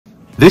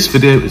This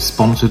video is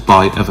sponsored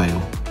by Avail.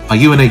 Are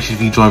you an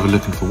HGV driver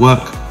looking for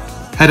work?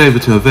 Head over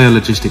to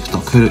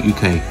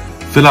availlogistics.co.uk,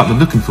 fill out the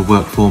looking for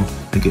work form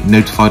and get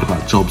notified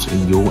about jobs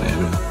in your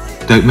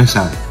area. Don't miss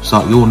out.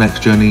 Start your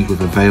next journey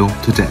with Avail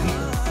today.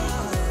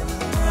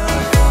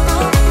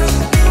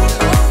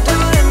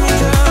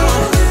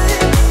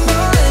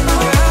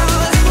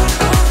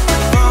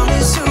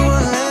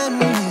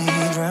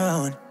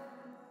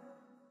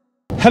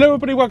 Hello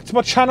everybody, welcome to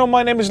my channel.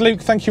 My name is Luke.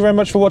 Thank you very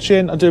much for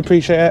watching. I do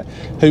appreciate it.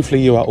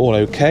 Hopefully you are all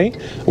okay.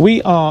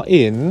 We are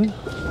heading,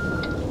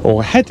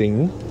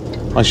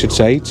 I should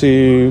say,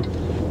 to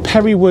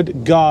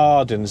Perrywood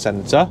Garden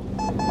Centre are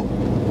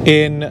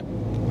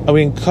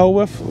we in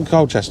Colworth?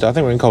 Colchester. I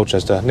think we're in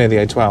Colchester, near the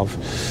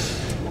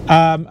A12.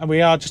 And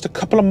we are just a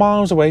couple of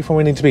miles away from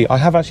where we need to be. I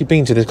have actually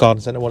been to this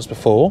garden centre once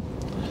before,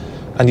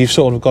 and you've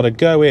sort of got to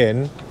go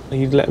in. Are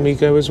you letting me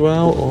go as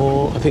well?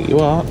 Or I think you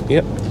are.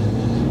 Yep.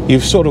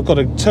 You've sort of got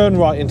to turn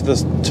right into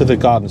the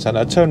garden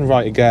centre, turn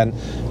right again,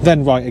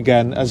 then right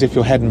again, as if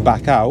you're heading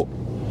back out,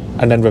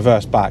 and then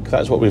reverse back.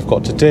 That's what we've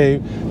got to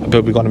do,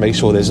 but we've got to make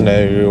sure there's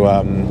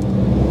no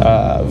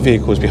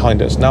vehicles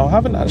behind us. Now, I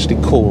haven't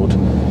actually called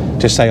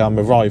to say I'm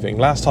arriving.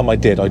 Last time I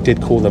did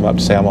call them up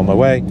to say I'm on my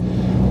way,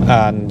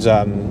 and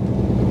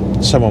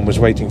someone was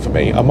waiting for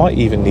me. I might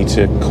even need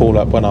to call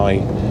up when I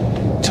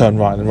turn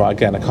right and right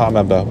again. I can't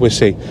remember. We'll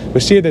see. We'll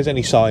see if there's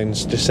any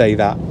signs to say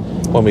that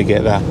when we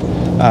get there.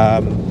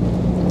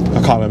 I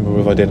can't remember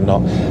if I did or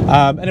not.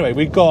 Anyway,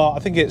 we've got, I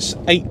think it's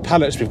 8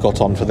 pallets we've got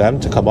on for them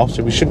to come off,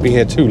 so we shouldn't be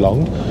here too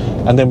long.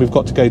 And then we've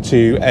got to go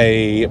to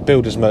a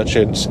builder's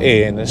merchants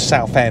in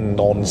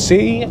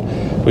Southend-on-Sea.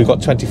 We've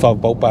got 25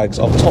 bulk bags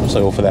of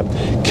topsoil for them.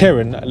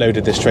 Kieran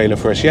loaded this trailer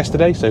for us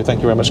yesterday, so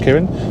thank you very much,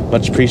 Kieran.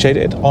 Much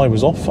appreciated. I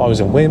was off. I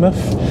was in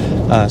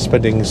Weymouth,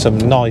 spending some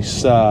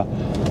nice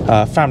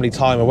family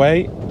time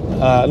away.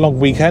 Long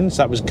weekend,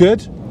 so that was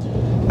good.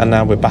 And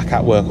now we're back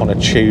at work on a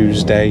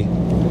Tuesday,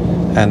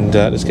 and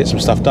let's get some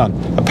stuff done.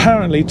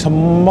 Apparently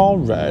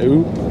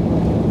tomorrow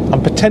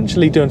I'm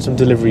potentially doing some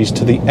deliveries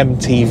to the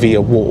MTV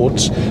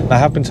Awards. Now, I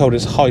have been told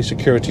it's a high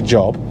security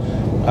job.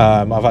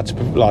 I've had to,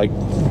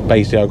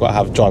 basically I've got to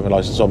have driving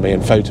licence on me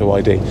and photo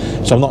ID,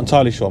 so I'm not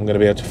entirely sure I'm going to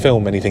be able to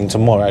film anything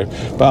tomorrow,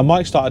 but I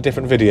might start a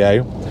different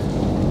video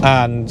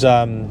and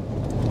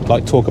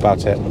talk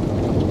about it,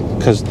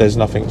 because there's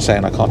nothing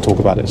saying I can't talk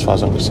about it as far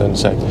as I'm concerned.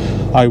 So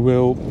I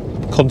will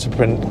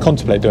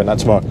contemplate doing that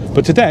tomorrow.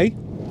 But today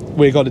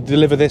we've got to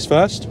deliver this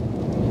first.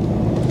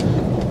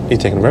 You're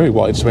taking a very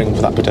wide swing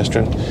for that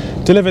pedestrian.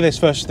 Deliver this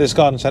first to this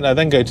garden centre,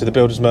 then go to the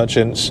builders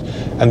merchants,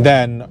 and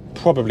then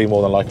probably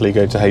more than likely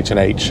go to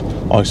H&H,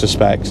 I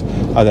suspect.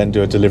 I then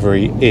do a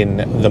delivery in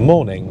the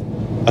morning.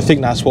 I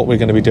think that's what we're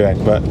going to be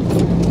doing, but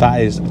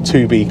that is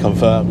to be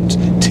confirmed.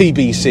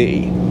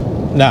 TBC.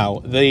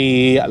 Now,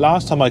 the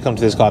last time I come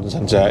to this garden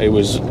centre, it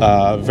was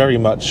very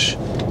much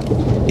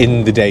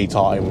in the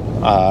daytime,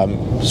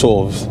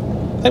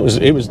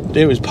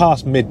 it was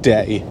past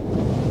midday,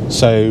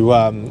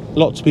 so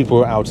lots of people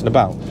were out and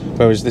about,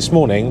 whereas this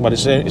morning, well,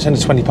 it's only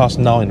 20 past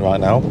 9 right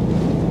now,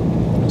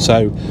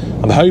 so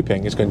I'm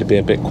hoping it's going to be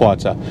a bit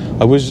quieter.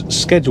 I was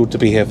scheduled to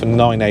be here for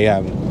 9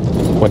 AM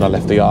when I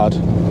left the yard.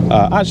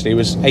 Actually, it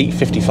was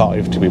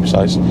 8:55 to be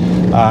precise,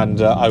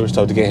 and I was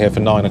told to get here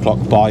for 9 o'clock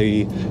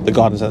by the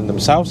garden centre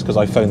themselves, because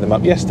I phoned them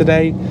up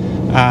yesterday,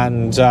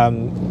 and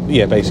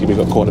yeah, basically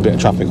we got caught in a bit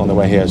of traffic on the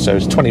way here, so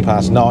it's 20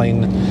 past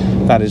 9.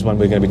 That is when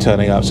we're going to be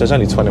turning up, so it's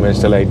only 20 minutes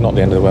delayed, not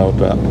the end of the world,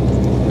 but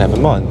never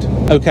mind.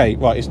 Okay,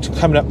 right, it's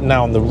coming up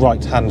now on the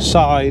right hand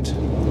side.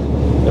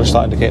 They're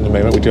starting to get in the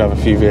moment. We do have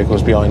a few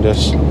vehicles behind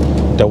us.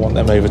 Don't want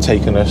them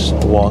overtaking us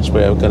whilst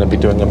we're going to be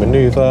doing a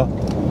manoeuvre.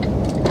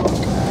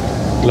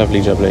 Lovely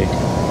jubbly.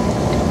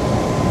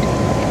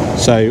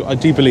 So I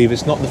do believe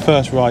it's not the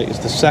first right, it's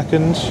the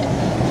second,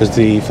 because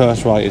the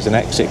first right is an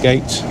exit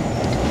gate.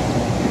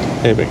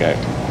 Here we go.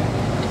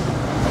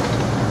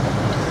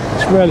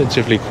 It's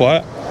relatively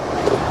quiet.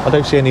 I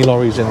don't see any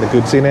lorries in the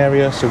goods in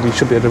area, so we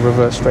should be able to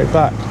reverse straight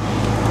back.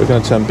 We're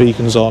going to turn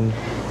beacons on.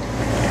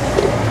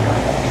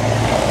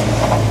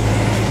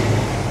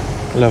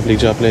 Lovely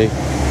jubbly.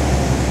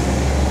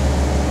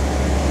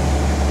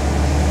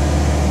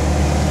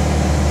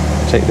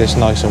 Take this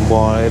nice and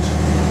wide.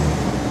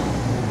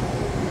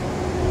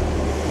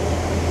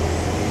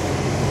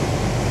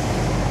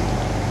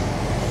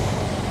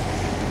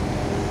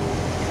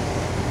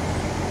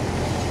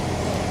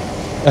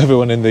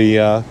 Everyone in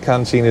the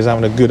canteen is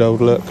having a good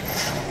old look.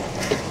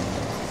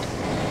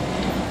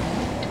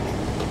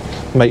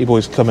 Matey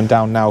boy's coming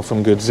down now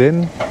from goods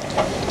in.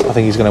 I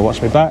think he's going to watch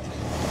me back.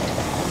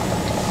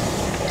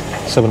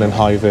 Someone in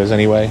high vis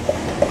anyway.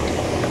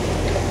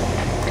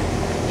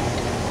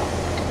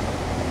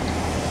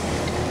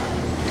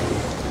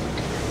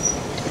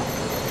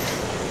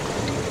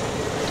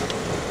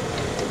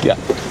 Yeah,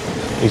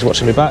 he's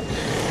watching me back.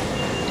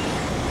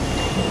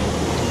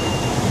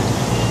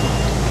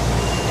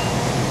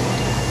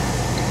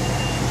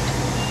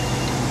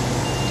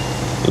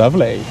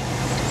 Lovely.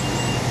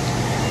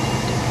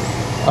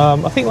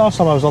 I think last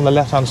time I was on the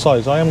left hand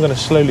side, so I am going to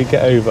slowly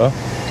get over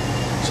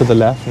to the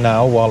left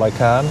now while I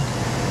can.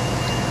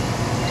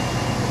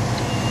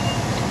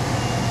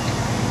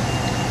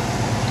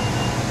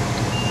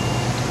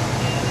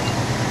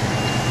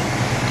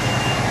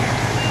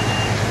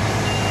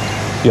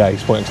 Yeah,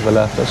 he's pointing to the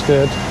left, that's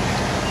good.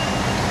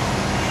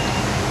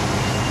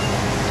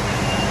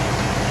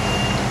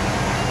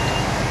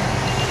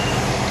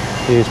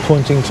 He is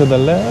pointing to the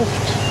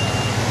left.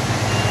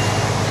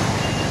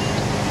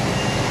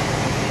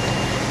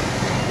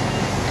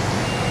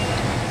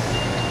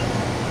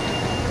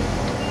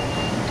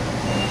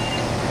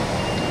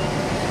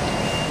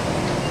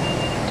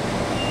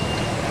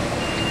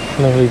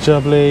 Lovely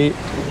jubbly.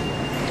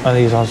 And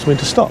he's asked me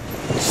to stop.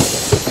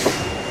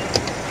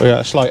 We're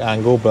at a slight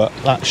angle, but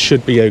that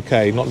should be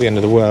okay, not the end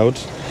of the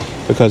world,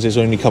 because it's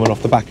only coming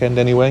off the back end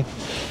anyway.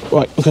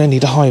 Right, we're going to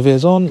need a high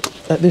vis on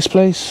at this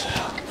place.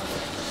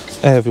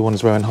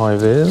 Everyone's wearing high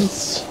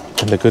vis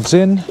and the goods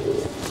in,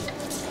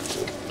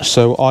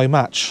 so I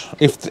match.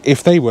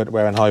 If they weren't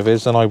wearing high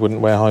vis, then I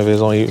wouldn't wear high vis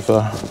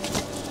either.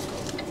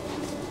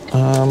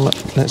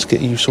 Let's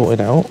get you sorted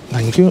out,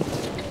 thank you.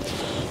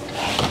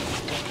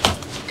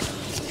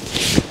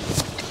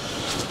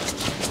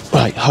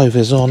 Right, high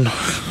vis on,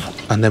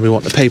 and then we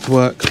want the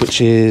paperwork,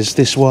 which is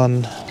this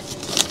one.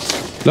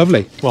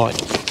 Lovely. Right,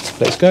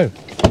 let's go.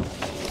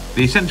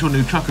 The Essential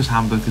New Trucker's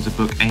Handbook is a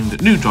book aimed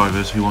at new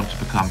drivers who want to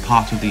become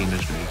part of the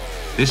industry.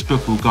 This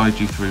book will guide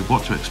you through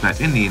what to expect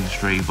in the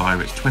industry via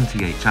its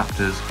 28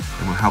 chapters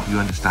and will help you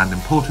understand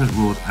important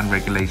rules and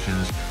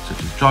regulations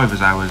such as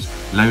driver's hours,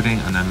 loading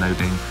and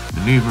unloading,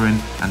 manoeuvring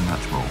and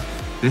much more.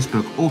 This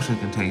book also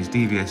contains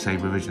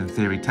DVSA revision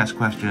theory test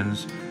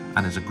questions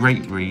and is a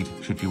great read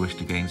should you wish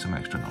to gain some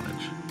extra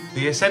knowledge.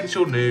 The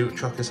Essential New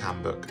Trucker's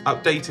Handbook,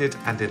 updated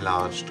and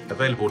enlarged,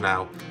 available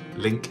now.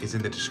 Link is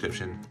in the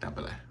description down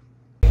below.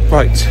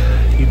 Right,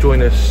 you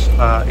join us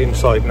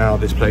inside now,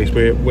 this place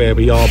where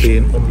we are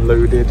being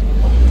unloaded.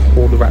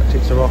 All the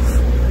ratchets are off,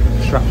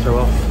 straps are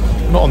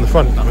off. Not on the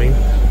front, I mean,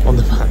 on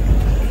the back.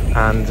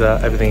 And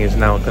everything is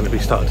now going to be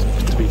started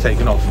to be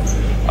taken off.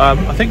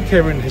 I think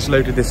Kieran has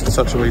loaded this in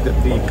such a way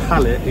that the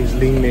pallet is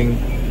leaning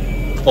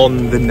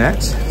on the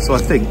net. So I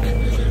think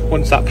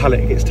once that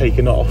pallet gets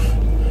taken off,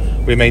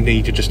 we may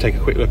need to just take a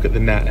quick look at the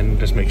net and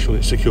just make sure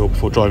it's secure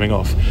before driving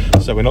off.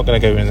 So we're not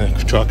going to go in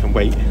the truck and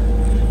wait.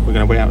 We're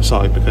going to wait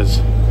outside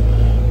because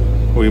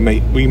we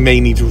may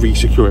need to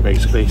re-secure it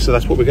basically. So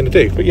that's what we're going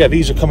to do. But yeah,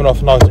 these are coming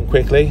off nice and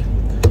quickly.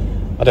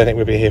 I don't think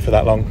we'll be here for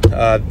that long.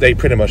 They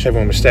pretty much,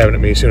 everyone was staring at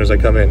me as soon as I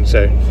come in.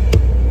 So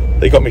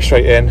they got me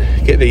straight in.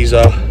 Get these,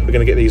 we're going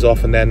to get these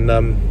off and then,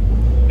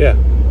 yeah,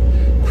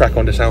 crack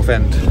on to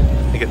Southend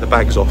and get the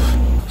bags off.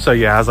 So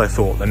yeah, as I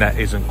thought, the net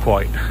isn't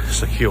quite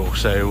secure.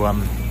 So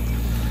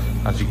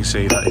as you can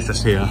see, that is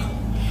just here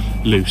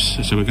loose.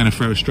 So we're going to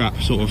throw a strap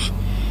sort of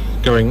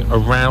going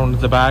around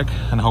the bag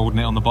and holding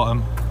it on the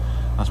bottom.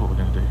 That's what we're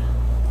going to do.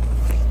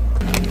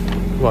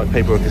 Right,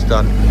 paperwork is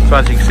done. So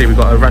as you can see, we've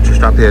got a ratchet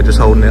strap here just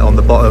holding it on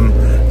the bottom.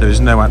 There is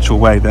no actual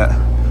way that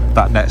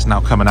that net's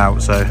now coming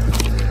out, so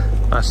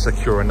that's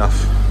secure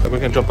enough. So we're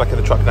going to jump back in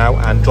the truck now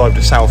and drive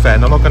to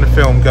Southend. I'm not going to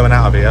film going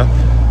out of here,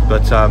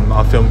 but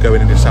I'll film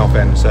going into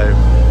Southend, so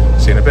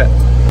see you in a bit.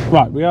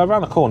 Right, we are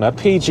around the corner.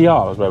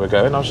 PGR is where we're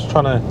going. I was just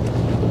trying to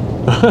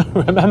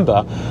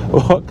remember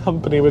what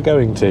company we're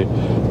going to.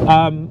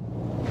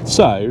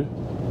 So,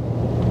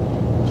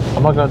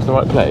 am I going to the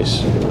right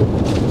place?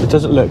 It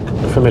doesn't look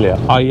familiar.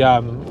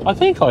 I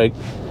think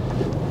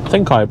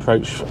I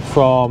approached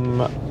from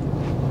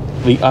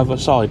the other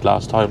side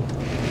last time.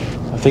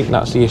 I think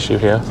that's the issue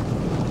here.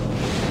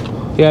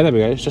 Yeah, there we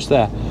go. It's just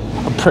there.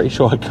 I'm pretty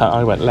sure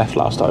I went left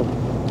last time.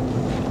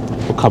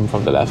 Or come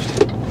from the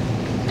left.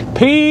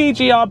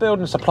 PGR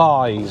Building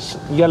Supplies,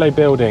 yellow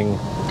building.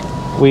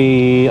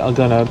 We are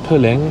going to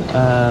pull in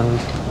and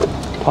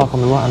park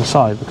on the right hand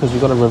side because we've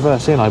got to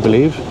reverse in, I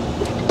believe.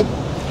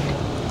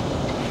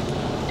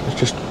 Let's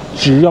just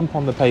jump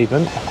on the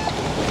pavement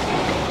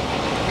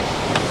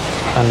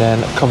and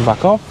then come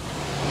back off.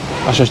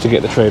 That's just to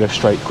get the trailer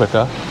straight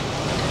quicker.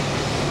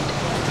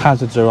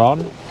 Hazards are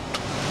on.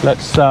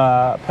 Let's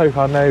poke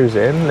our nose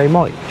in. They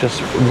might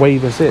just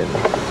wave us in.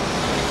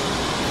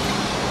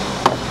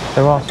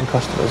 There are some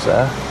customers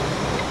there.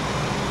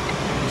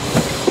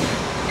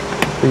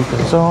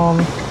 Beacons on.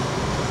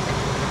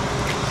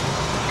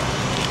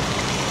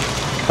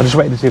 I'm just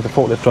waiting to see if the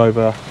forklift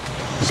driver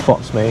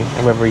spots me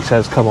and whether he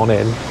says come on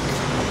in,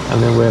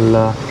 and then we'll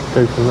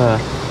go from there.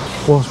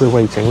 Whilst we're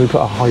waiting, we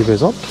put our high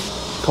vis on.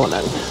 Come on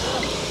then.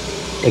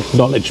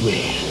 Acknowledge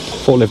me.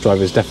 Forklift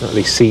driver's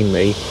definitely seen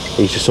me.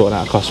 He's just sorting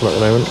out a customer at the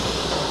moment.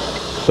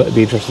 But it'd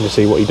be interesting to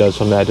see what he does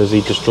from there. Does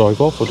he just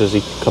drive off, or does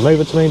he come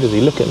over to me? Does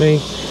he look at me?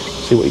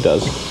 See what he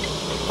does.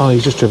 Oh,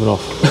 he's just driven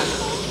off.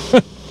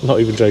 Not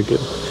even joking.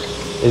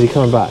 Is he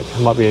coming back?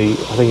 I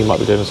think he might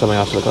be doing something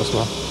else for the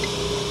customer. I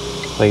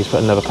think he's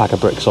putting another pack of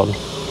bricks on.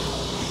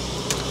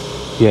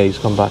 Yeah, he's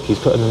come back. He's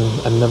putting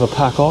another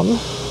pack on.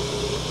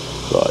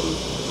 Right,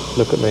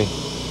 look at me.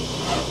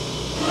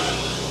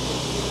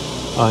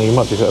 Oh, he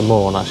might be putting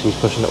more on actually.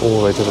 He's pushing it all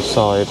the way to the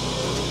side.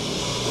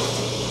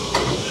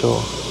 Not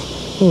sure.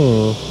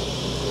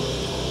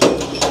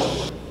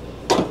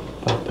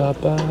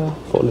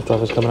 Forklift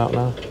driver's coming out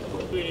now.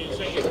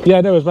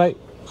 Yeah, no worries, mate.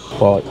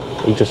 Well,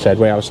 he just said,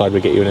 wait outside,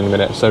 we'll get you in a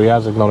minute. So he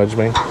has acknowledged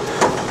me.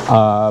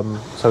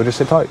 So we just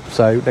sit tight.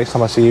 So next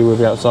time I see you, we'll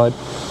be outside.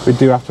 We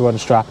do have to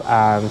unstrap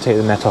and take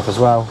the net off as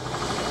well.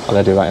 I'm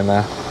going to do that in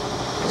there.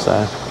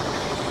 So,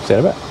 see you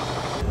in a bit.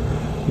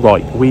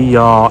 Right, we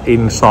are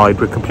inside.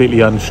 We're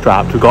completely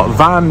unstrapped. We've got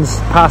vans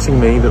passing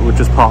me that would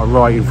just park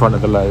right in front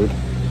of the load.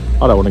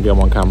 I don't want to get them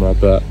on camera,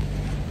 but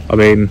I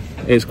mean,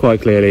 it's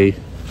quite clearly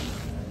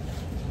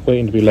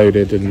waiting to be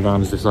loaded and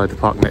vans decide to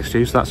park next to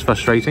you, so that's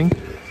frustrating.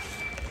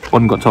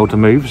 One got told to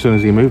move. As soon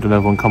as he moved,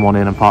 another one come on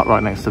in and park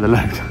right next to the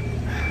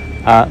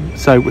load.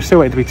 So we're still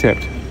waiting to be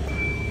tipped,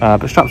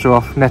 but straps are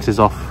off, net is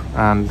off,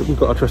 and we've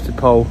got our trusted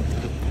pole,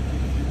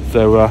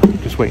 so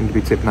just waiting to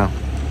be tipped now.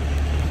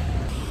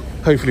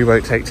 Hopefully it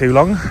won't take too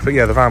long, but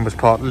yeah, the van was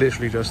parked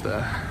literally just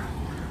there.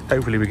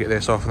 Hopefully we get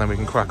this off and then we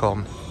can crack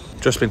on.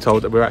 Just been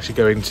told that we're actually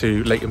going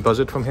to Leighton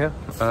Buzzard from here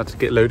to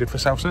get loaded for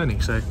South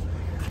Cerney, so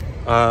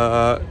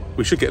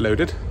we should get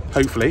loaded,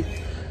 hopefully,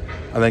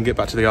 and then get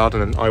back to the yard,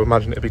 and I would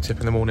imagine it'll be tip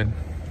in the morning.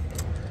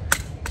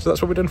 So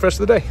that's what we're doing for the rest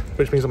of the day,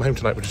 which means I'm home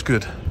tonight, which is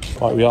good.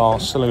 Right, we are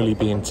slowly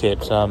being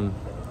tipped.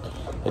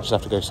 They just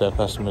have to go serve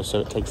customers, so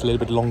it takes a little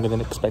bit longer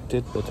than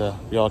expected, but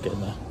we are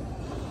getting there.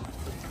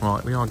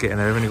 Right, we are getting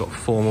there. We've only got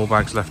 4 more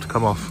bags left to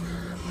come off.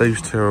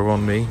 Those 2 are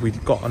on me.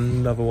 We've got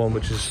another one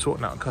which is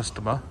sorting out a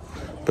customer,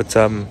 but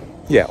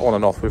yeah, on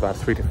and off we've had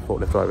 3 different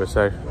forklift drivers,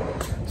 so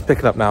it's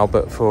picking up now.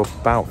 But for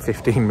about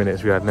 15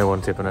 minutes we had no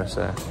one tipping us,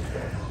 so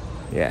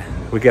yeah,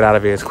 we get out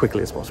of here as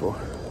quickly as possible.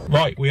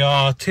 Right, we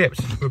are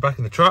tipped. We're back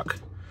in the truck.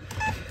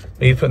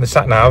 We need to put in the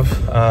sat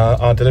nav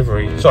our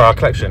delivery, sorry, our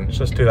collection. So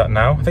let's do that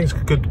now. I think it's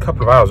a good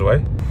couple of hours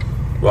away.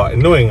 Right,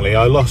 annoyingly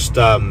I lost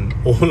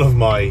all of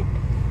my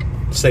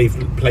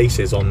saved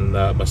places on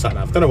my sat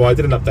nav. Don't know why, I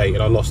did an update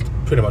and I lost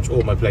pretty much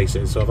all my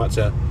places, so I've had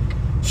to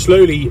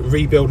slowly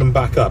rebuild them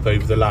back up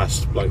over the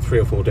last like 3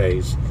 or 4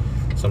 days.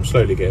 So I'm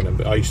slowly getting them,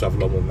 but I used to have a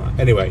lot more than that.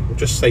 Anyway, I've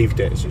just saved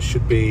it, so it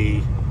should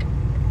be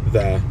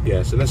there.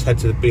 Yeah, so let's head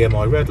to the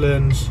BMI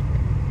Redlands,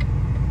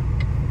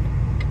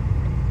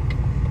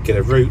 get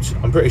a route.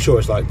 I'm pretty sure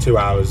it's like 2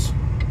 hours,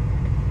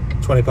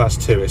 20 past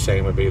 2 it's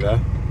saying we'll be there,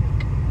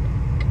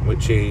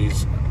 which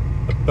is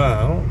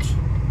about,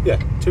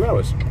 yeah, 2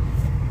 hours.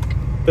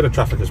 Bit of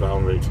traffic as well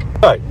en route.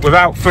 Right,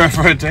 without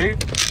further ado,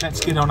 let's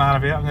get on out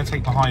of here. I'm going to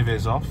take my high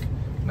vis off.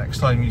 Next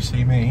time you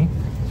see me,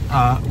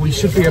 we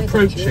should be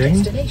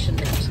approaching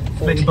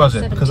Leighton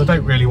Buzzard, because I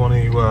don't really want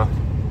to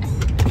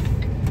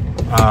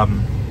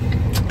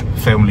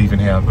film leaving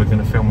here. We're going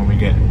to film when we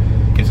get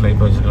to Leighton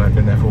Buzzard, and I've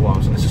been there for a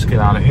while, so let's just get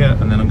out of here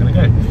and then I'm going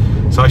to go.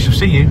 So I shall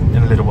see you in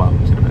a little while.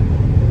 See you in a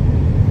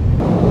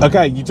bit.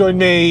 Okay, you joined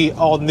me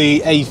on the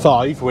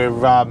A5.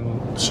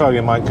 We're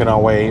slowly making our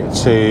way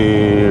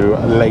to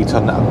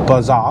Leighton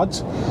Buzzard.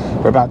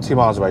 We're about 2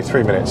 miles away,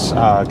 3 minutes,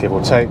 give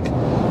or take.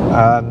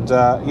 And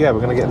yeah,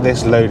 we're going to get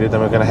this loaded, then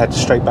we're going to head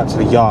straight back to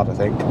the yard, I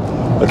think.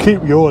 I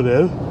keep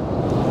yawning.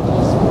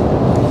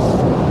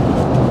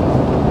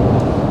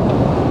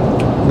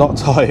 Not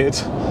tired.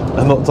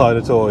 I'm not tired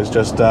at all. It's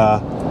just,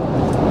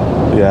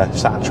 yeah,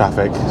 sat in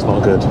traffic. It's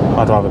not good.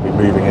 I'd rather be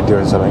moving and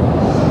doing something.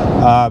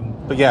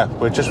 But yeah,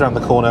 we're just around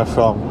the corner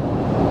from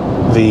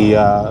the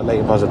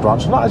Leighton Buzzard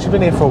branch. I've not actually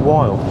been here for a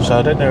while, so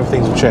I don't know if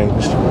things have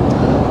changed.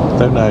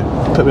 Don't know.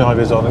 Put my high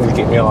vis on and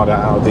get my yard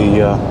out of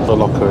the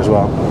locker as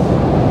well.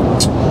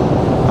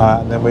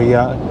 And then we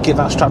get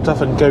that strapped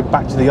up and go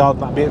back to the yard,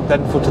 and that'll be it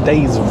then for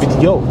today's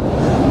video.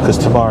 Because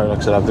tomorrow, like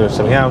I said, I'm doing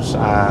something else,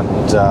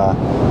 and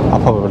I'll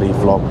probably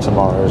vlog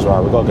tomorrow as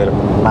well. We've got to go to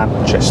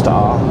Manchester.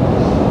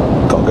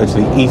 Got to go to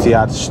the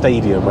Etihad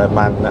Stadium where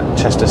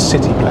Manchester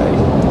City play.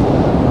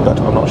 But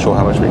I'm not sure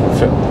how much we can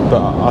film.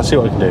 But I'll see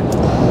what we can do.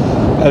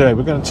 Anyway,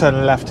 we're going to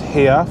turn left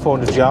here,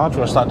 400 yards.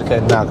 We're going to start to get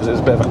in now because it's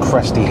a bit of a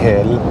cresty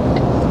hill.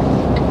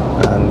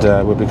 And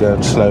we'll be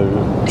going slow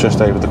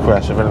just over the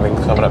crest. If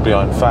anything's coming up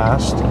behind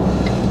fast,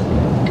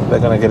 they're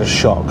going to get a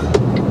shock.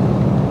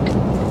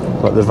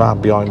 Like the van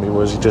behind me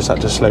was, he just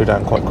had to slow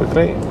down quite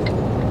quickly.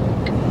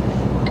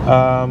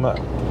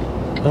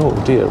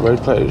 Oh dear, road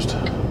closed.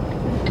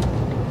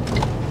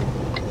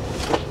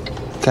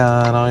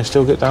 Can I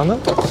still get down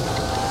there?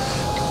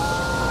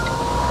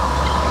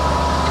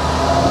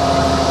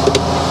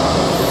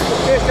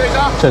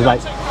 Cheers,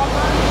 mate.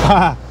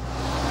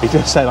 He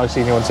just said I've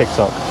seen you on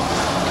TikTok.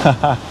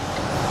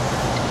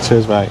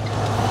 Cheers, mate.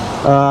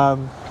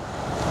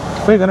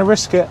 We're going to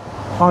risk it.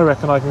 I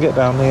reckon I can get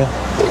down here.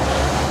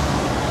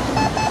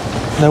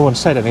 No one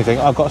said anything.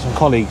 I've got some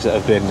colleagues that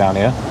have been down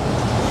here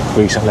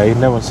recently.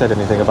 No one said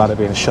anything about it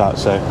being shut,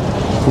 so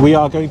we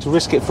are going to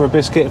risk it for a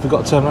biscuit. If we've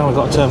got to turn around, we've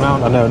got to turn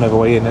around. I know another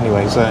way in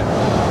anyway, so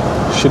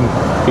shouldn't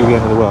be the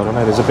end of the world. I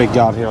know there's a big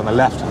yard here on the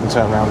left I can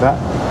turn around at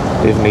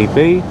if need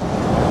be,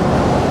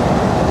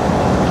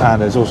 and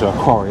there's also a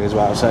quarry as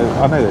well, so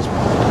I know there's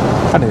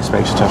plenty of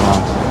space to turn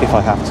around if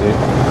I have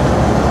to.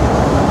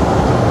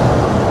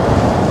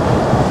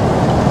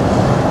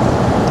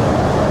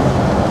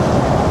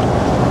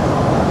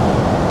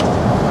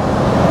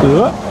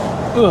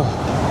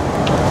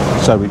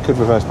 So we could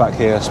reverse back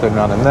here, spin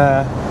around in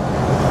there.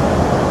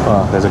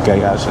 Oh, there's a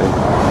gate actually.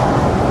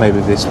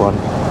 Maybe this one.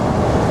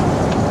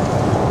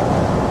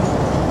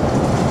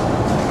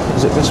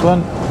 Is it this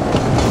one?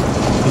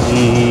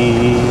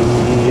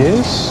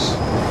 Yes.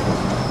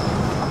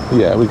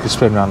 Yeah, we could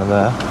spin around in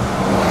there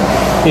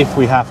if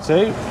we have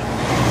to.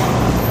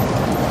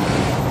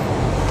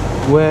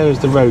 Where is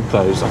the road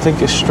closed? I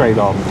think it's straight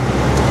on.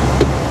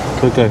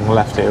 We're going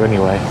left here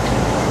anyway.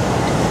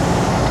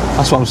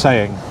 That's what I'm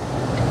saying.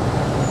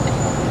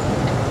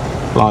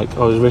 Like, I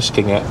was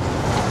risking it.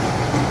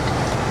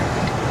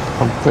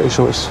 I'm pretty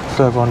sure it's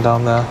further on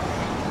down there.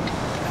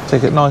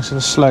 Take it nice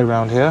and slow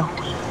round here.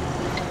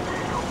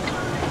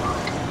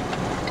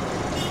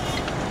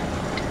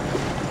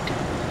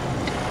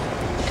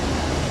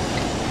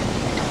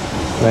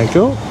 Very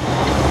cool.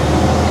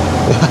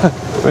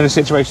 We're in a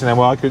situation then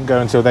where I couldn't go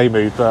until they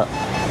moved, but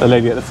the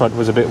lady at the front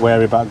was a bit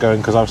wary about going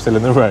because I was still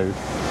in the road.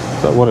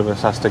 But one of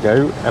us has to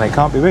go, and it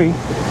can't be me.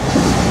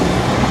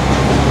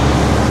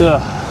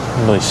 Ugh,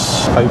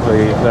 nice.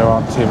 Hopefully there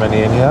aren't too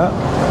many in here.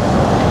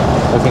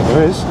 I think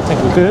there is. I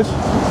think we're good.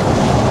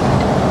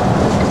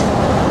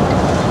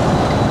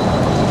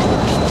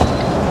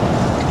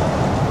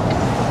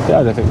 Yeah,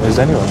 I don't think there's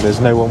anyone. There's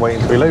no one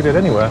waiting to be loaded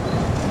anywhere.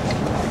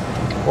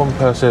 One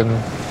person,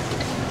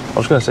 I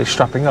was going to say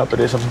strapping up, but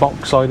it's a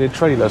box-sided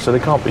trailer, so they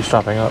can't be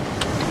strapping up.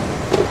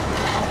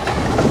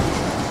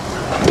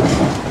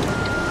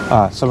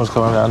 Ah, someone's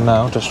coming down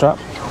now to strap.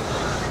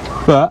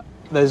 But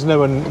there's no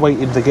one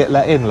waiting to get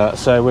let in, look,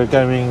 so we're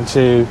going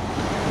to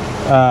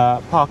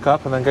park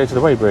up and then go to the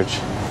weighbridge.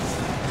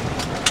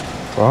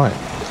 Right.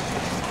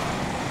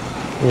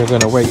 We're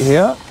going to wait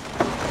here.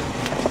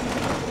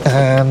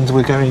 And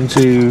we're going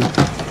to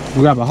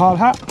grab a hard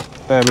hat.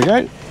 There we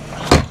go.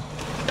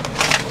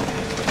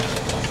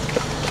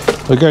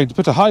 We're going to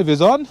put a high vis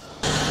on.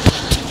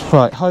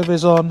 Right, high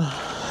vis on.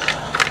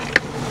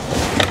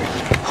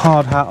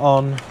 Hard hat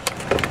on.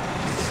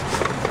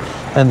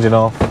 Engine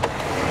off.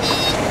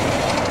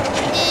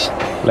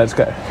 Let's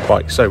go.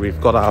 Right, so we've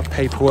got our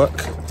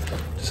paperwork.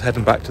 Just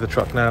heading back to the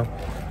truck now.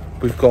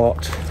 We've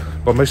got,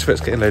 well, most of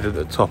it's getting loaded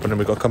at the top, and then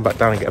we've got to come back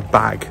down and get a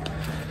bag.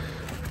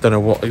 Don't know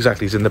what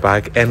exactly is in the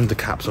bag, end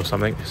caps or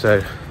something,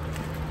 so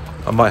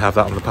I might have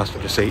that on the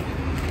passenger seat.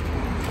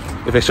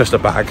 If it's just a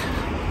bag,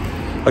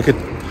 I could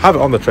have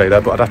it on the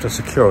trailer, but I'd have to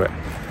secure it,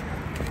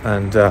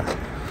 and don't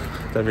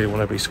really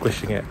want to be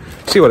squishing it.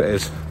 See what it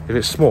is. If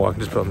it's small, I can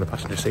just put it on the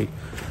passenger seat.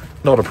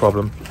 Not a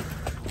problem,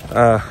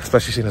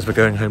 especially seeing as we're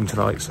going home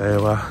tonight,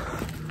 so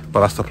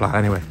well, that's the plan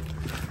anyway.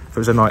 If it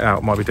was a night out,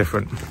 it might be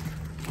different.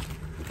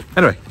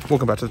 Anyway,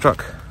 welcome back to the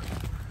truck.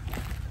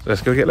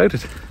 Let's go get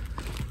loaded.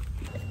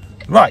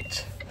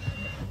 Right,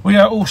 we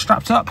are all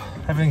strapped up,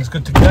 everything's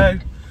good to go.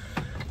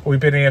 We've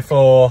been here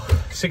for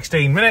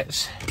 16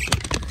 minutes.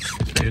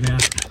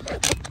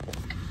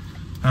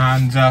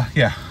 And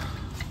yeah,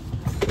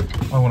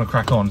 I want to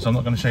crack on, so I'm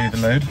not going to show you the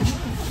load.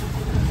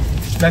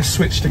 Let's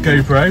switch to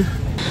GoPro.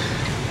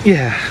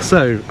 Yeah,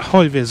 so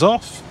high vis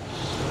off,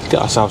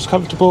 get ourselves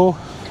comfortable,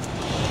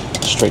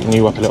 straighten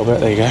you up a little bit,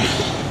 there you go,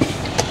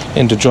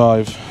 into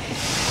drive.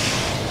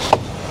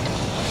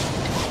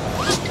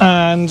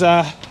 And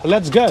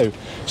let's go.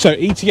 So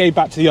ETA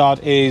back to the yard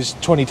is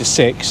 20 to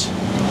 6.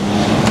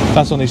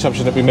 That's on the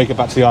assumption that we make it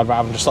back to the yard without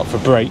having to stop for a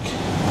break.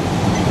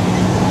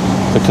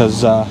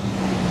 Because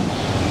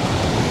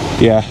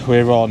yeah,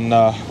 we're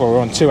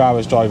on 2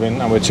 hours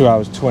driving and we're 2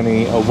 hours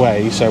 20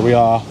 away, so we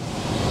are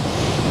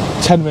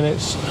 10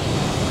 minutes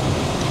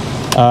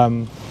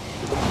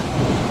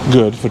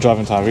good for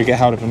driving time. If we get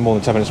held up in more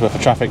than 10 minutes worth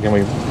of traffic, then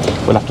we'll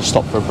have to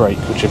stop for a break,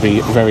 which would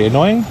be very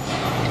annoying.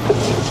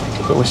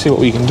 But we'll see what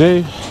we can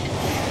do.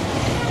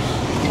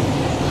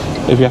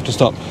 If we have to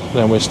stop,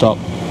 then we'll stop.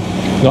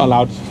 Not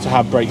allowed to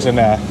have breaks in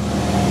there,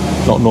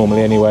 not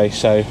normally anyway,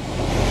 so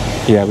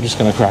yeah, we're just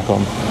going to crack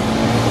on.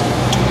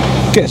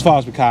 Get as far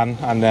as we can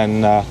and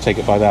then take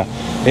it by there.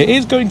 It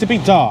is going to be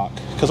dark,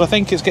 because I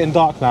think it's getting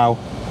dark now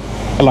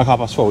at like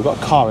 4:30. We've got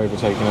a car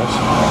overtaking us.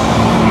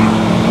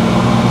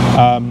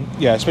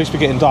 Yeah, it's supposed to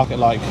be getting dark at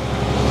like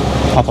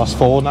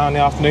 4:30 now in the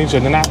afternoon, so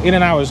in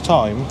an hour's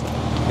time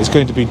it's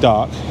going to be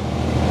dark,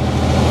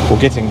 or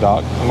getting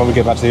dark, and when we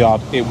get back to the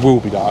yard it will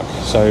be dark,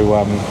 so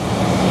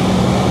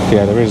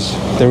yeah, there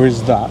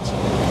is that,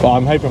 but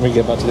I'm hoping we can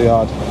get back to the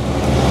yard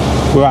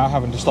without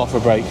having to stop for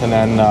a break, and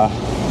then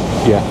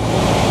yeah,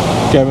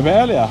 go a bit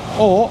earlier,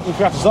 or if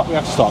we have to stop, we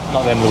have to stop,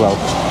 not the end of the world.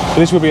 So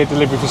this will be a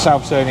delivery for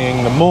South Stoney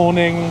in the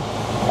morning.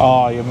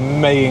 I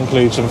may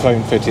include some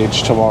phone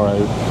footage tomorrow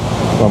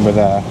when we're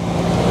there.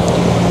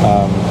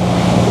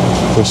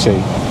 We'll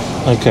see.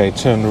 Okay,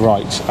 turn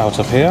right out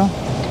of here.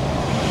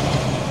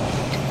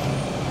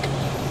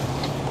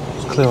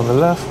 Clear on the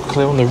left,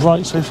 clear on the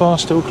right so far,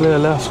 still clear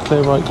left,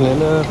 clear right, clear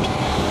left.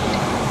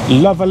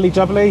 Lovely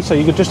jubbly, so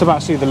you could just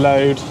about see the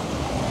load,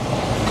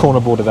 corner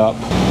boarded up.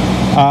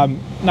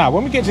 Now,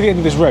 when we get to the end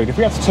of this road, if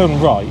we have to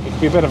turn right, it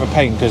could be a bit of a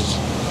pain because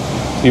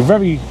you're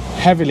very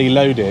heavily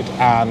loaded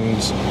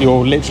and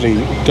you're literally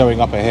going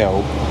up a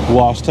hill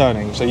whilst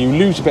turning, so you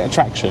lose a bit of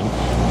traction,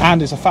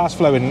 and it's a fast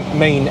flowing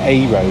main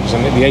A roads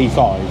and the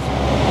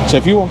A5, so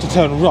if you want to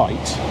turn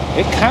right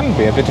it can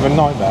be a bit of a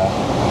nightmare.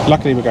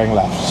 Luckily we're going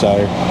left,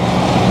 so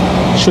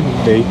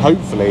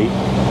hopefully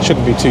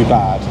shouldn't be too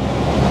bad.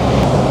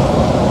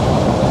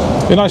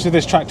 It'd be nice if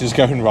this tractor's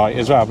going right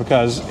as well,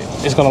 because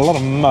it's got a lot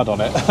of mud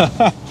on it.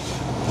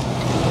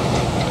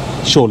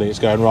 Surely it's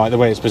going right the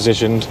way it's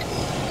positioned.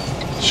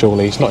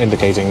 Surely it's not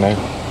indicating though.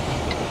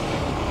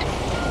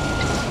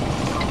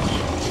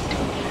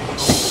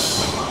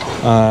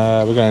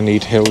 We're going to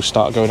need hills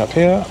start going up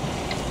here.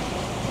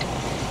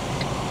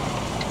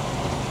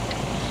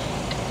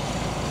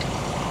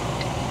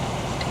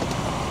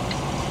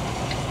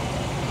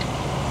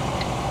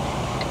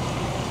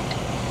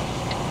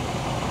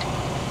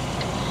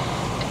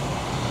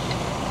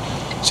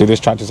 See, this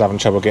tractor's having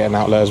trouble getting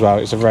outlet as well.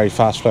 It's a very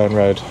fast flowing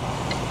road.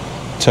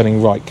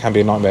 Turning right can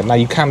be a nightmare. Now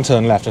you can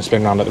turn left and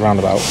spin round at the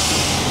roundabout.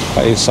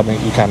 That is something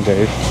you can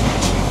do.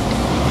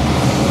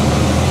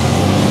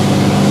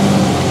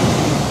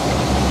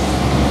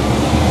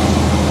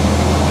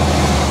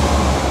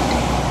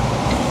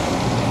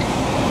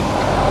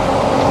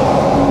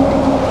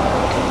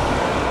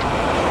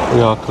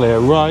 We are clear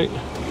right.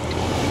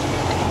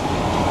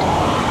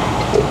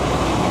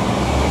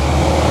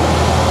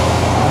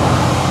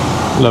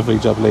 Lovely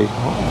jubbly.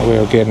 We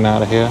are getting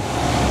out of here.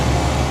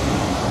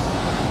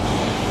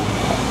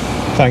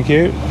 Thank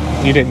you.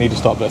 You didn't need to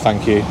stop, but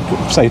thank you.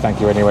 Say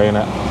thank you anyway,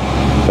 innit?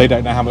 They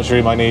don't know how much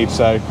room I need,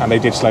 so, and they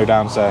did slow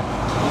down, so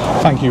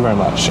thank you very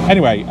much.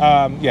 Anyway,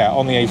 yeah,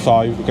 on the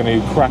A5 we're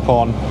going to crack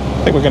on.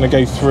 I think we're going to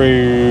go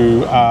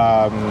through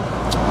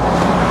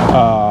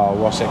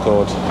what's it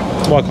called?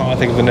 Why can't I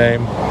think of the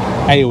name?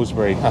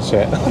 Aylesbury, that's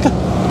it.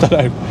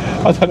 I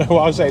don't know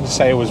what I was saying to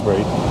say.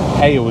 Aylesbury.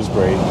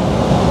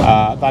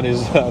 That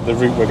is the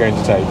route we're going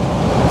to take.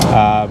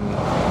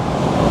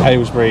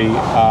 Aylesbury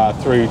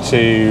through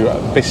to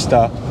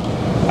Bicester,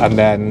 and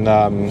then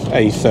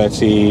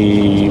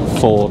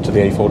A34 to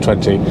the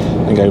A420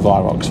 and go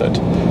via Oxford.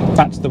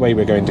 That's the way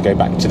we're going to go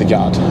back to the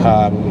yard.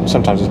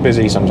 Sometimes it's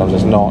busy, sometimes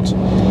it's not.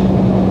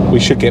 We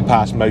should get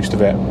past most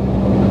of it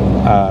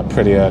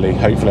pretty early,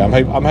 hopefully.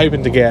 I'm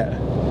hoping to get,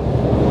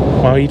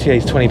 my ETA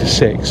is 20 to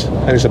 6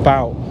 and it's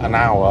about an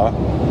hour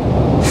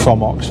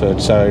from Oxford,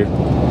 so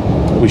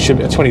we should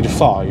be at 20 to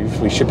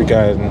 5 we should be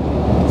going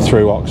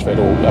through Oxford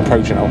or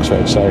approaching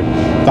Oxford, so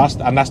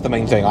that's the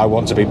main thing. I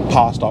want to be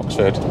past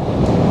Oxford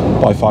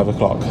by 5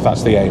 o'clock.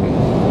 That's the aim.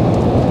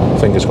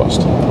 Fingers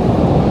crossed.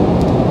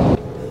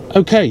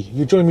 Okay,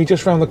 you joined me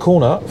just round the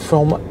corner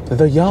from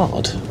the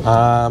yard.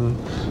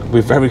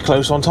 We're very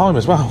close on time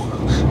as well.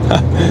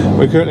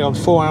 We're currently on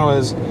 4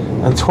 hours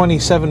and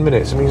 27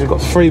 minutes. It means we've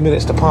got 3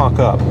 minutes to park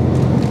up.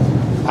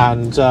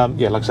 And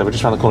yeah, like I said, we're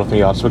just round the corner from the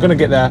yard, so we're going to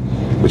get there,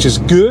 which is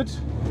good.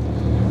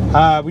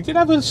 We did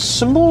have a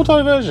small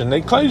diversion.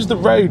 They closed the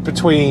road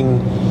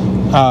between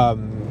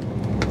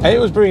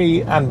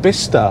Aylesbury and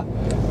Bicester,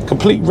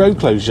 complete road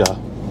closure,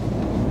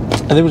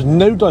 and there was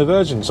no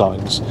diversion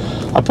signs.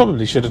 I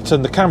probably should have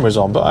turned the cameras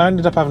on, but I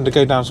ended up having to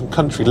go down some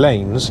country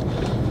lanes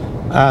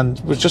and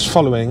was just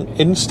following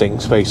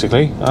instincts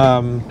basically.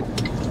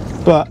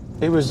 But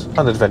it was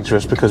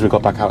unadventurous because we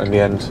got back out in the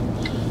end.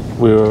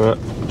 We were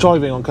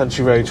driving on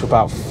country roads for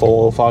about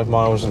 4 or 5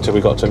 miles until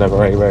we got to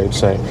another A road,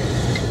 so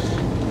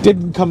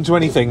didn't come to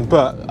anything.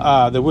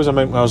 But there was a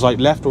moment where I was like,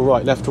 left or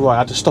right, left or right. I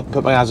had to stop and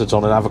put my hazards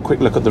on and have a quick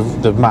look at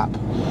the map,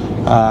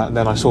 and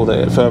then I saw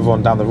that further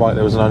on down the right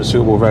there was an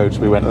unsuitable road, so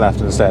we went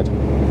left instead.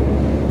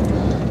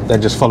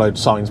 Then just followed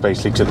signs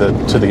basically to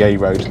the A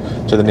road,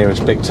 to the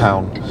nearest big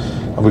town,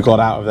 and we got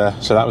out of there,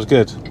 so that was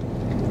good.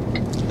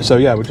 So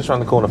yeah, we're just around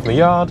the corner from the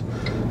yard.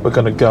 We're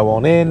going to go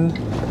on in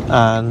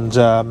and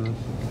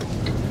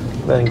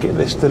then get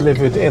this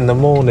delivered in the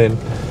morning.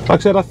 Like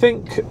I said, I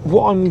think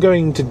what I'm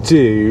going to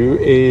do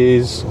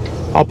is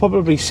I'll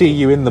probably see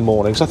you in the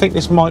morning, because I think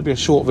this might be a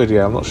short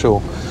video, I'm not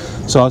sure.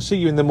 So I'll see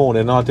you in the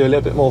morning and I'll do a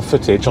little bit more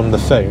footage on the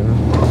phone,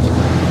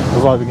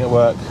 arriving at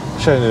work,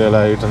 showing you the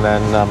load, and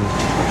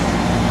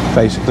then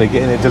basically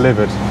getting it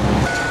delivered.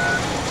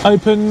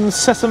 Open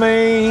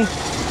sesame.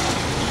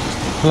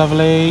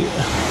 Lovely.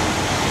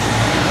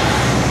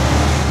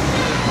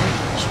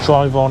 Let's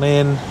drive on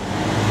in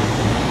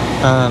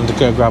and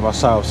go grab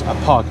ourselves a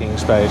parking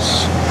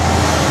space.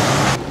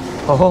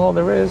 Oh,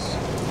 there is.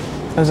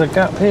 There's a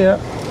gap here.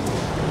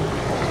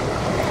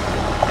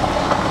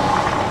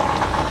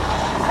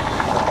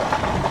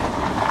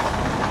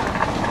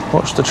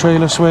 Watch the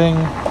trailer swing.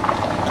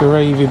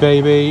 Gravy,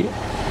 baby.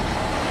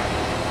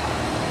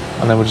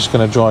 And then we're just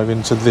going to drive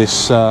into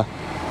this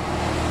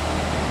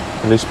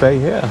this bay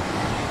here.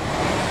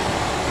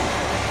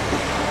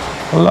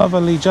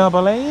 Lovely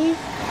jubbly.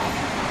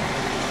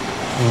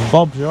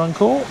 Bob's your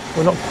uncle.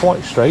 We're not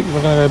quite straight.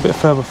 We're going to go a bit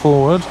further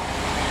forward.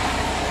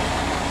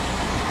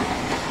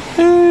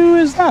 Who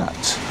is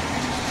that?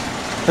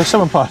 There's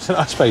someone parked in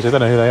that space. I don't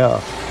know who they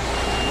are.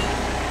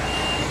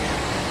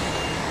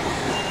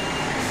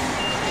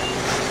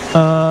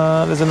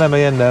 There's an MA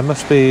in there.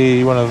 Must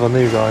be one of the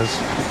new guys.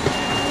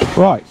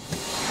 Right.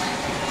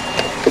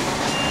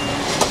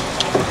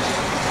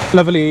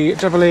 Lovely,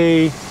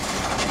 jubbly.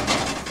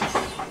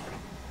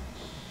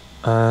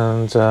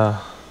 And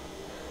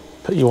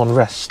put you on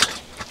rest.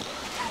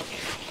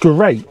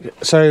 Great.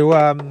 So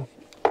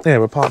yeah,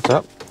 we're parked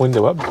up,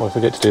 window up before I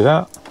forget to do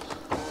that.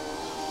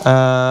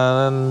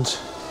 And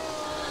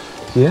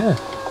yeah,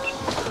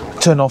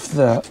 turn off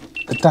the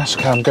dash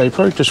cam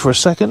GoPro just for a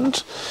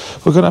second.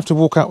 We're gonna have to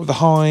walk out with the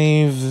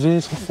high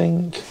vis, I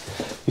think.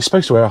 You're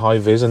supposed to wear a high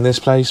vis in this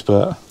place,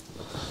 but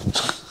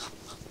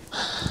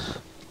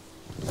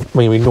I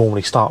mean, we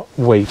normally start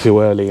way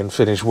too early and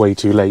finish way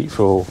too late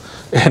for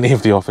any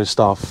of the office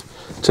staff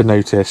to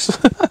notice.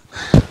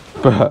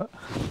 But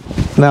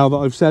now that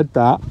I've said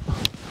that,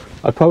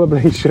 I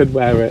probably should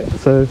wear it.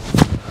 So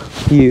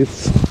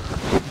yes,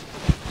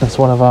 that's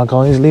one of our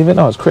guys leaving.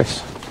 Oh, it's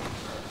Chris.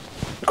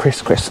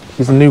 Chris,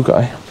 he's the new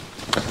guy.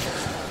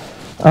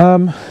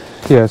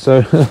 Yeah,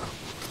 so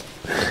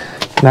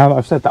now that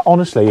I've said that,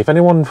 honestly, if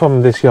anyone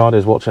from this yard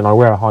is watching, I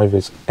wear a high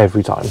vis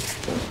every time.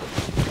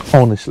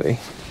 Honestly.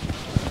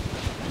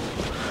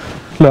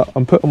 Look,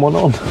 I'm putting one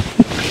on.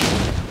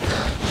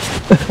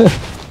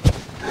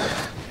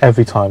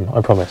 Every time,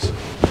 I promise.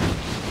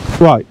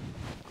 Right,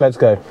 let's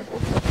go.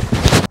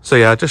 So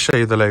yeah, I'll just show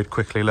you the load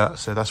quickly. Look,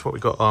 so that's what we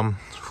got on.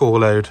 Full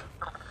load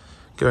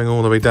going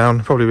all the way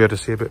down. Probably be able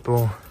to see a bit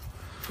more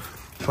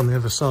from the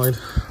other side.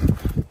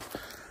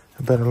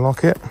 I better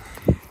lock it.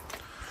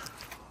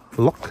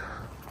 Lock.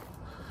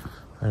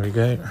 There we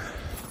go.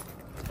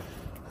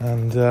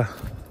 And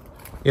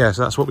yeah,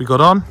 so that's what we got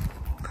on.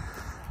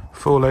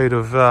 Full load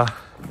of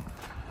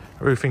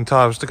roofing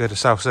tiles to go to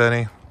South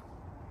Cerney,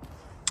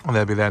 and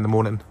they'll be there in the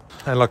morning.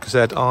 And like I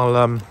said, I'll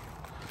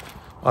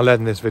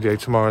end this video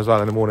tomorrow as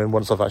well in the morning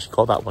once I've actually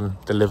got that one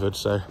delivered.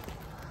 So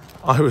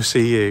I will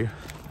see you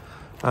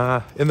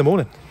in the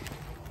morning.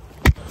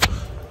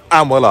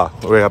 And voila,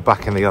 we are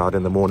back in the yard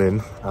in the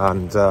morning,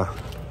 and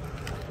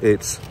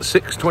it's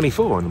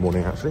 6:24 in the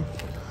morning actually.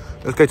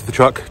 Let's go to the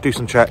truck, do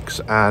some checks,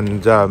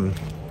 and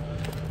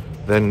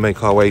then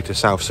make our way to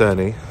South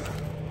Cerney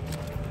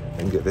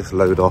and get this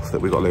load off that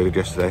we got loaded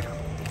yesterday.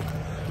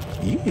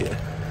 Yeah.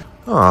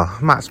 Ah,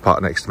 Matt's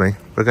parked next to me.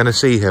 We're going to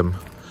see him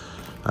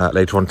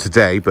later on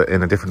today, but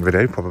in a different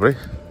video probably.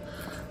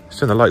 Let's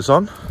turn the lights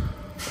on.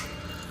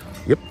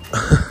 Yep.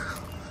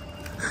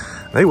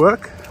 They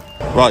work.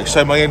 Right,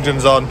 so my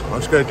engine's on. I'm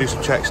just going to do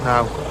some checks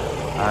now,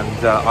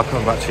 and I'll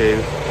come back to you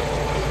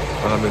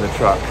when I'm in the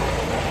truck.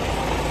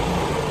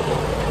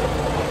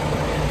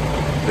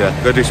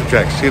 Yeah, go do some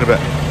checks. See you in a bit.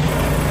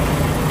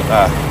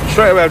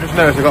 Straight away I've just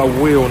noticed I've got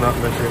a wheel nut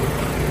missing.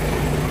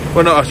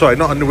 Well, no, sorry,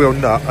 not a wheel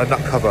nut, a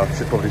nut cover, I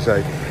should probably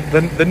say.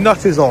 The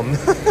nut is on.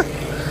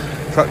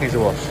 Truck needs a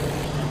wash.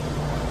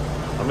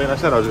 I mean, I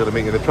said I was going to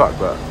meet you in the truck,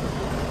 but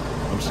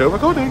I'm still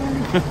recording.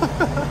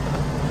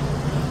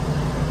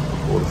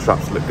 All the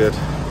straps look good.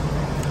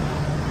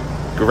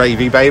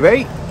 Gravy,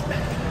 baby.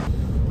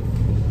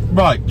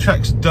 Right,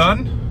 check's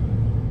done.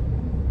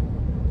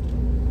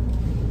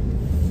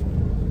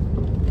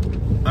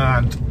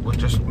 And we're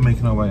just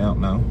making our way out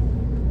now.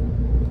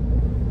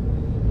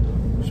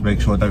 Just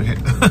make sure I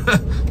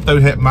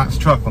don't hit Matt's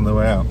truck on the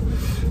way out.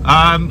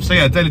 So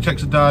yeah, daily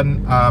checks are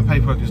done,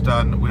 paperwork is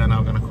done. We are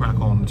now going to crack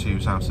on to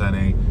South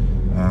Cerney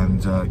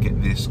and get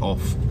this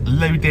off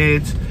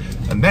loaded,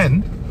 and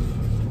then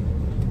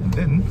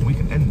we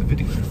can end the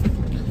video.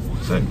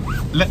 So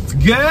let's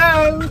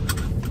go.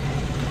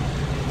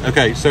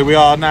 Okay, so we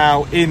are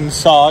now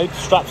inside.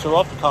 Straps are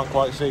off, you can't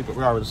quite see, but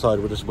we are inside.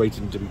 We're just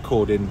waiting to be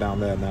called in down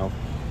there now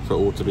for it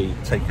all to be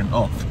taken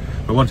off.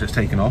 But once it's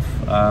taken off,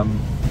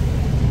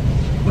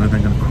 we're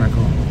then going to crack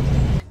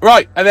on.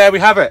 Right, and there we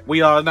have it.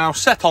 We are now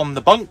sat on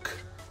the bunk,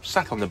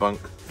 and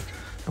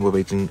we're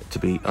waiting to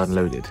be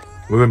unloaded.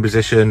 We're in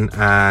position,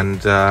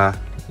 and yeah,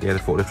 the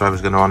forklift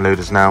driver's going to unload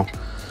us now.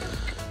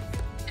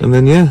 And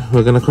then yeah,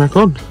 we're going to crack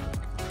on.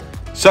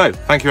 So,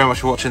 thank you very much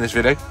for watching this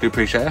video. Do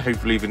appreciate it.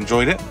 Hopefully you've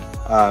enjoyed it.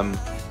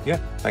 Yeah,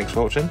 thanks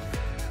for watching.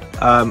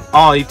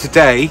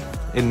 Today,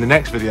 in the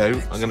next video,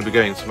 I'm going to be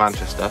going to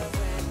Manchester,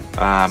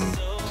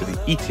 to the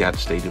Etihad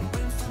Stadium,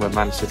 where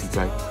Man City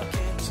play.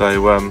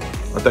 So,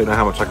 I don't know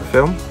how much I can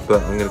film,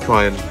 but I'm going to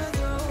try and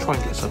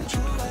get some.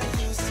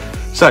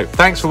 So,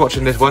 thanks for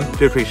watching this one.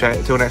 Do appreciate it.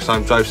 Until next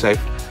time, drive safe,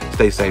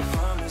 stay safe,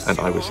 and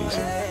I will see you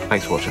soon.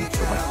 Thanks for watching.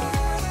 Bye-bye.